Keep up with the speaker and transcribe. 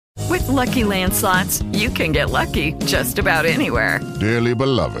Lucky Land Slots, you can get lucky just about anywhere. Dearly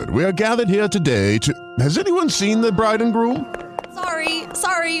beloved, we are gathered here today to... Has anyone seen the bride and groom?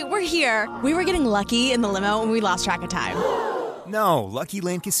 Sorry, we're here. We were getting lucky in the limo and we lost track of time. No, Lucky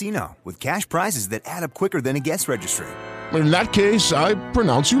Land Casino, with cash prizes that add up quicker than a guest registry. In that case, I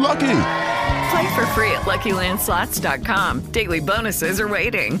pronounce you lucky. Play for free at LuckyLandSlots.com. Daily bonuses are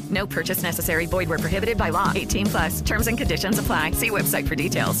waiting. No purchase necessary. Void where prohibited by law. 18+. Terms and conditions apply. See website for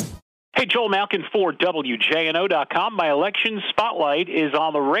details. Hey, Joel Malkin for WJNO.com. My election spotlight is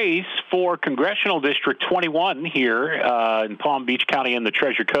on the race for Congressional District 21 here in Palm Beach County and the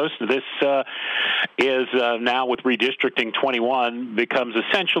Treasure Coast. This is now with redistricting 21 becomes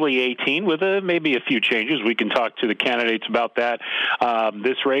essentially 18 with maybe a few changes. We can talk to the candidates about that.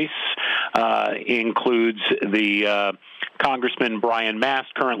 This race includes the Congressman Brian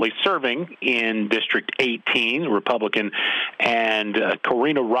Mast, currently serving in District 18, Republican, and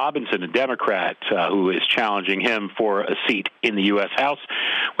Corina Robinson, a Democrat, who is challenging him for a seat in the U.S. House.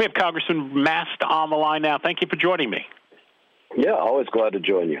 We have Congressman Mast on the line now. Thank you for joining me. Yeah, always glad to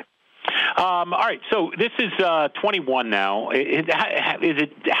join you. All right, so this is 21 now.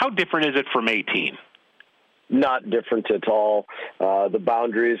 How different is it from 18? Not different at all. The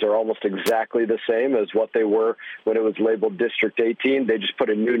boundaries are almost exactly the same as what they were when it was labeled District 18. They just put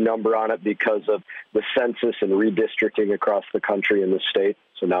a new number on it because of the census and redistricting across the country and the state.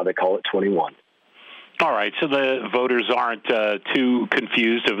 So now they call it 21. All right, so the voters aren't too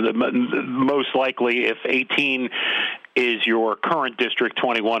confused. Most likely, if 18 is your current district,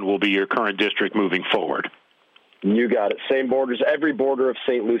 21 will be your current district moving forward. You got it. Same borders, every border of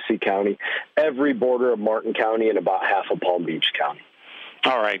St. Lucie County, every border of Martin County, and about half of Palm Beach County.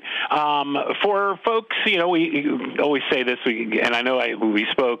 All right. For folks, we always say this, and I know we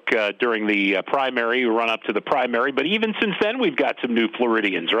spoke during the primary, run up to the primary, but even since then, we've got some new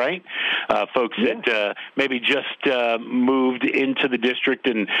Floridians, right? Folks that maybe just moved into the district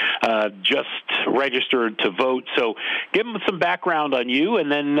and just registered to vote. So give them some background on you,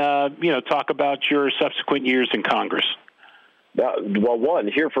 and then, talk about your subsequent years in Congress. Well, one,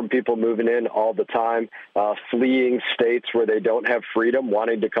 hear from people moving in all the time, fleeing states where they don't have freedom,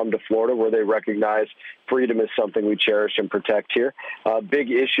 wanting to come to Florida where they recognize freedom is something we cherish and protect here.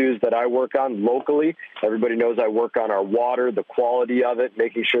 Big issues that I work on locally. Everybody knows I work on our water, the quality of it,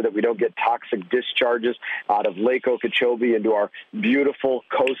 making sure that we don't get toxic discharges out of Lake Okeechobee into our beautiful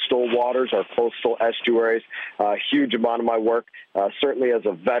coastal waters, our coastal estuaries. Huge amount of my work, certainly as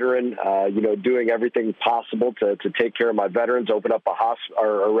a veteran, doing everything possible to take care of my veterans, open up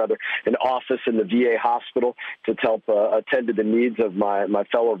an office in the VA hospital to help attend to the needs of my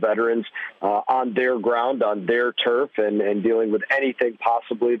fellow veterans on their ground, on their turf, and dealing with anything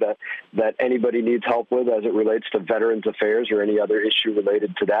possibly that anybody needs help with as it relates to Veterans Affairs or any other issue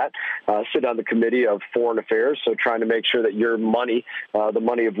related to that. Sit on the Committee of Foreign Affairs, so trying to make sure that your money, the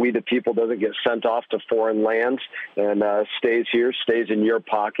money of we the people, doesn't get sent off to foreign lands and stays here, stays in your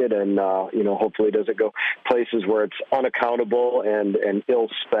pocket, and hopefully doesn't go places where it's unaccountable and ill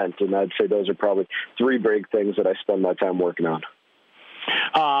spent. And I'd say those are probably three big things that I spend my time working on.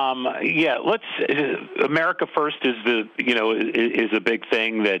 America First is a big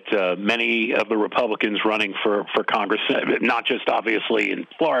thing that many of the Republicans running for Congress, not just obviously in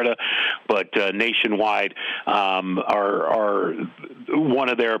Florida, but nationwide, are one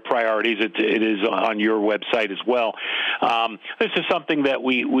of their priorities. It is on your website as well. This is something that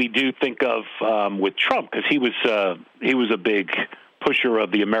we do think of with Trump, because he was a big pusher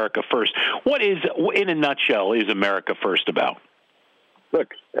of the America First. What is, in a nutshell, is America First about?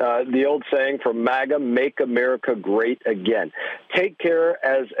 Look, the old saying from MAGA, make America great again. Take care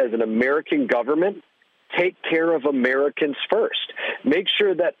as an American government. Take care of Americans first. Make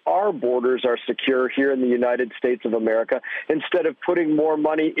sure that our borders are secure here in the United States of America instead of putting more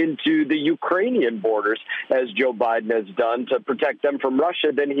money into the Ukrainian borders, as Joe Biden has done, to protect them from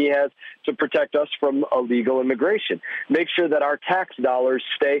Russia than he has to protect us from illegal immigration. Make sure that our tax dollars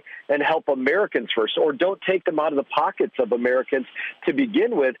stay and help Americans first, or don't take them out of the pockets of Americans to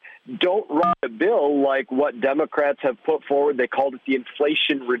begin with. Don't write a bill like what Democrats have put forward. They called it the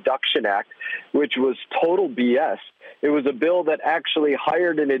Inflation Reduction Act, which was total BS. It was a bill that actually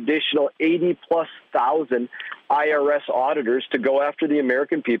hired an additional 80-plus thousand IRS auditors to go after the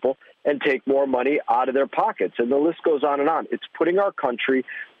American people and take more money out of their pockets. And the list goes on and on. It's putting our country,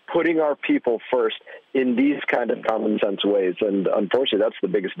 putting our people first in these kind of common sense ways. And unfortunately, that's the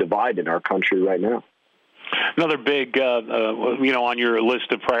biggest divide in our country right now. Another big, on your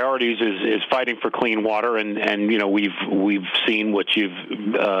list of priorities is fighting for clean water, and we've seen what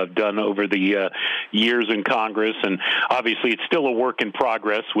you've done over the years in Congress, and obviously it's still a work in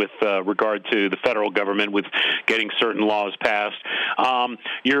progress with regard to the federal government with getting certain laws passed.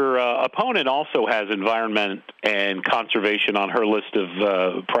 Your opponent also has environment and conservation on her list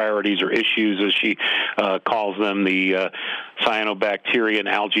of priorities or issues, as she calls them, the cyanobacteria and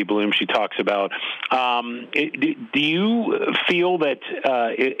algae bloom she talks about. Do you feel that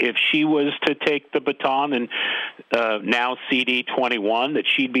if she was to take the baton and now CD21, that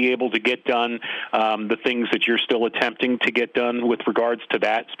she'd be able to get done the things that you're still attempting to get done with regards to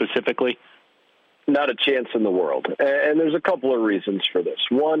that specifically? Not a chance in the world. And there's a couple of reasons for this.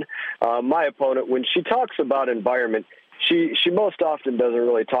 One, my opponent, when she talks about environment, she most often doesn't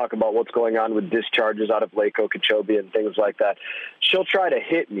really talk about what's going on with discharges out of Lake Okeechobee and things like that. She'll try to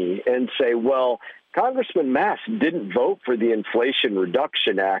hit me and say, well, Congressman Mass didn't vote for the Inflation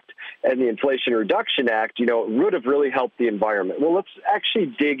Reduction Act, and the Inflation Reduction Act, would have really helped the environment. Well, let's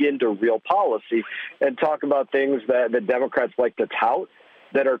actually dig into real policy and talk about things that the Democrats like to tout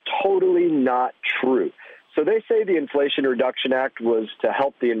that are totally not true. So they say the Inflation Reduction Act was to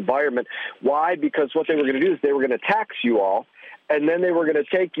help the environment. Why? Because what they were going to do is they were going to tax you all, and then they were going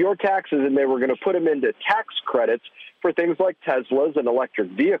to take your taxes and they were going to put them into tax credits for things like Teslas and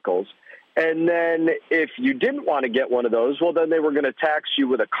electric vehicles. And then if you didn't want to get one of those, well, then they were going to tax you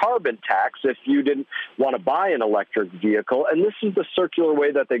with a carbon tax if you didn't want to buy an electric vehicle. And this is the circular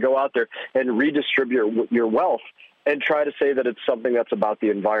way that they go out there and redistribute your wealth and try to say that it's something that's about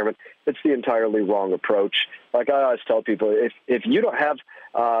the environment. It's the entirely wrong approach. Like I always tell people, if you don't have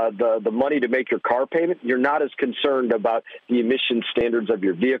the money to make your car payment, you're not as concerned about the emission standards of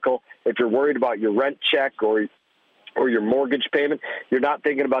your vehicle. If you're worried about your rent check or your mortgage payment, you're not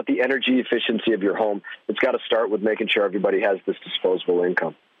thinking about the energy efficiency of your home. It's got to start with making sure everybody has this disposable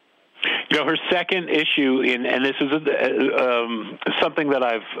income. Her second issue, and this is something that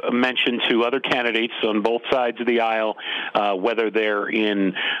I've mentioned to other candidates on both sides of the aisle, whether they're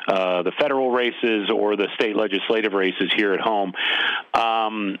in the federal races or the state legislative races here at home,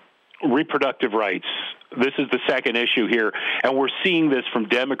 reproductive rights. This is the second issue here, and we're seeing this from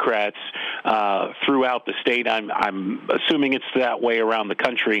Democrats throughout the state. I'm assuming it's that way around the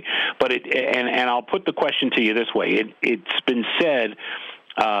country, but and I'll put the question to you this way: it's been said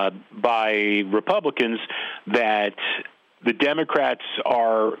by Republicans that the Democrats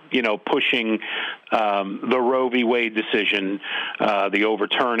are, pushing the Roe v. Wade decision, the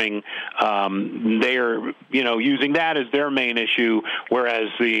overturning. They're, using that as their main issue, whereas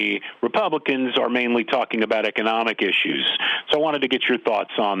the Republicans are mainly talking about economic issues. So I wanted to get your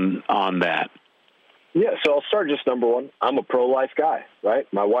thoughts on that. Yeah, so I'll start just number one. I'm a pro-life guy, right?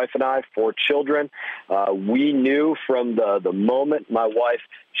 My wife and I, 4 children. We knew from the moment my wife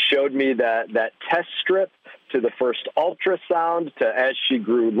showed me that test strip to the first ultrasound to as she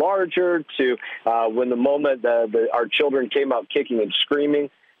grew larger to when the moment our children came out kicking and screaming,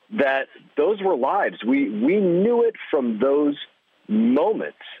 that those were lives. We knew it from those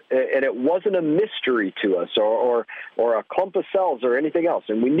moments, and it wasn't a mystery to us or a clump of cells or anything else,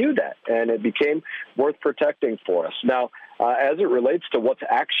 and we knew that, and it became worth protecting for us. Now, as it relates to what's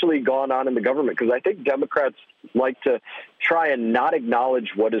actually gone on in the government, because I think Democrats like to try and not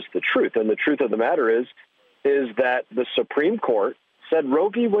acknowledge what is the truth, and the truth of the matter is that the Supreme Court said Roe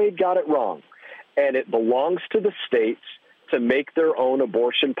v. Wade got it wrong, and it belongs to the states to make their own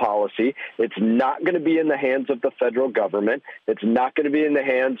abortion policy. It's not going to be in the hands of the federal government. It's not going to be in the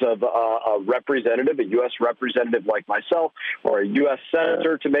hands of a representative, a U.S. representative like myself, or a U.S.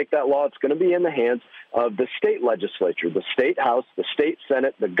 senator to make that law. It's going to be in the hands of the state legislature, the state house, the state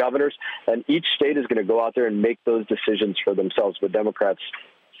senate, the governors, and each state is going to go out there and make those decisions for themselves. But Democrats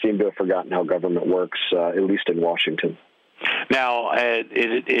seem to have forgotten how government works, at least in Washington. Now,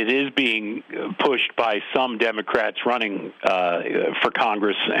 it is being pushed by some Democrats running for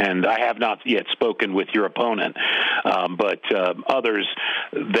Congress, and I have not yet spoken with your opponent, but others,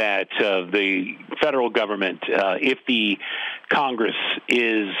 that the federal government, if the Congress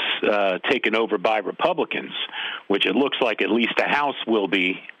is taken over by Republicans, which it looks like at least the House will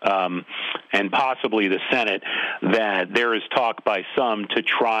be, and possibly the Senate, that there is talk by some to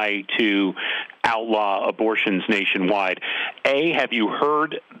try to outlaw abortions nationwide. A, have you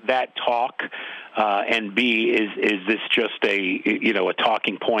heard that talk? And B, is this just a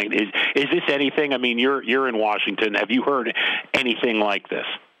talking point? Is this anything? I mean, you're in Washington. Have you heard anything like this?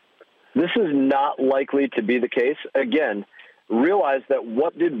 This is not likely to be the case. Again, realize that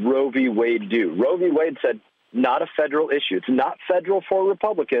what did Roe v. Wade do? Roe v. Wade said not a federal issue. It's not federal for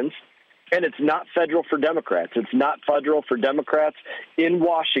Republicans. And it's not federal for Democrats. It's not federal for Democrats in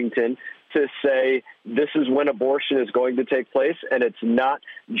Washington to say this is when abortion is going to take place, and it's not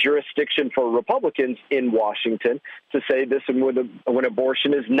jurisdiction for Republicans in Washington to say this is when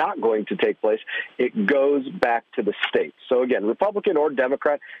abortion is not going to take place. It goes back to the states. So again, Republican or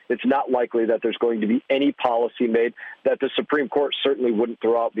Democrat, it's not likely that there's going to be any policy made that the Supreme Court certainly wouldn't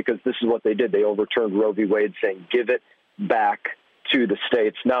throw out, because this is what they did. They overturned Roe v. Wade, saying give it back to the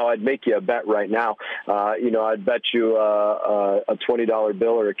states. Now, I'd make you a bet right now. I'd bet you a $20 bill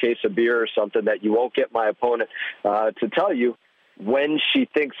or a case of beer or something that you won't get my opponent to tell you when she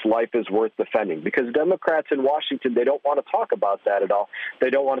thinks life is worth defending. Because Democrats in Washington, they don't want to talk about that at all. They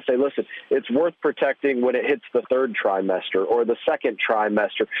don't want to say, listen, it's worth protecting when it hits the third trimester or the second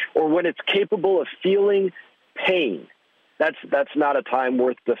trimester, or when it's capable of feeling pain. That's not a time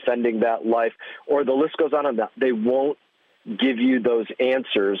worth defending that life. Or the list goes on and on. They won't give you those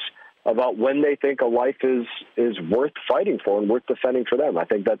answers about when they think a life is worth fighting for and worth defending for them. I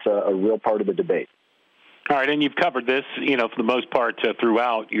think that's a real part of the debate. All right, and you've covered this, for the most part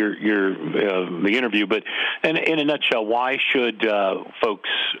throughout your the interview. But in a nutshell, why should folks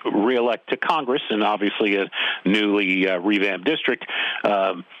reelect to Congress, and obviously a newly revamped district,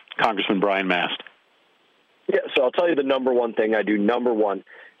 Congressman Brian Mast? Yeah, so I'll tell you the number one thing I do. Number one,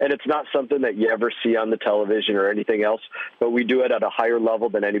 and it's not something that you ever see on the television or anything else, but we do it at a higher level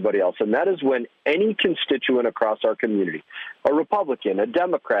than anybody else. And that is when any constituent across our community, a Republican, a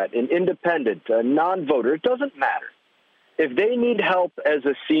Democrat, an independent, a non-voter, it doesn't matter. If they need help as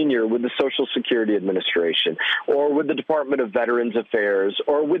a senior with the Social Security Administration or with the Department of Veterans Affairs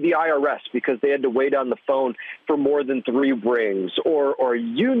or with the IRS because they had to wait on the phone for more than 3 rings, or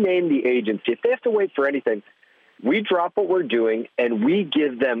you name the agency, if they have to wait for anything, we drop what we're doing and we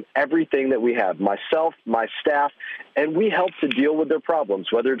give them everything that we have, myself, my staff, and we help to deal with their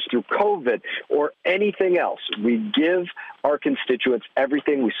problems, whether it's through COVID or anything else. We give our constituents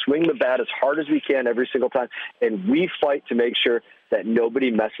everything. We swing the bat as hard as we can every single time, and we fight to make sure that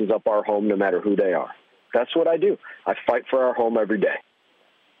nobody messes up our home no matter who they are. That's what I do. I fight for our home every day.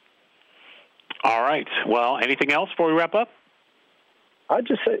 All right. Well, anything else before we wrap up? I'd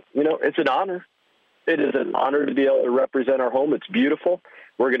just say, it's an honor. It is an honor to be able to represent our home. It's beautiful.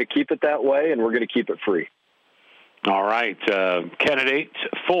 We're going to keep it that way, and we're going to keep it free. All right. Candidate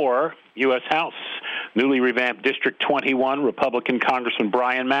for U.S. House, newly revamped District 21, Republican Congressman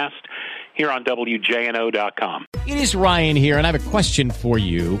Brian Mast, here on WJNO.com. It is Ryan here, and I have a question for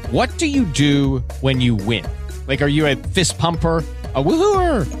you. What do you do when you win? Like, are you a fist pumper, a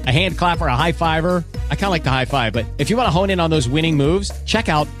woohooer, a hand clapper, a high fiver? I kind of like the high five, but if you want to hone in on those winning moves, check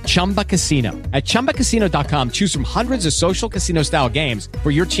out Chumba Casino. At ChumbaCasino.com, choose from hundreds of social casino-style games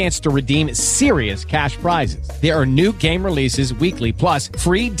for your chance to redeem serious cash prizes. There are new game releases weekly, plus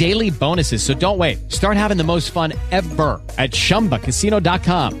free daily bonuses. So don't wait. Start having the most fun ever at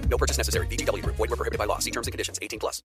ChumbaCasino.com. No purchase necessary. VGW Group. Void where prohibited by law. See terms and conditions. 18+.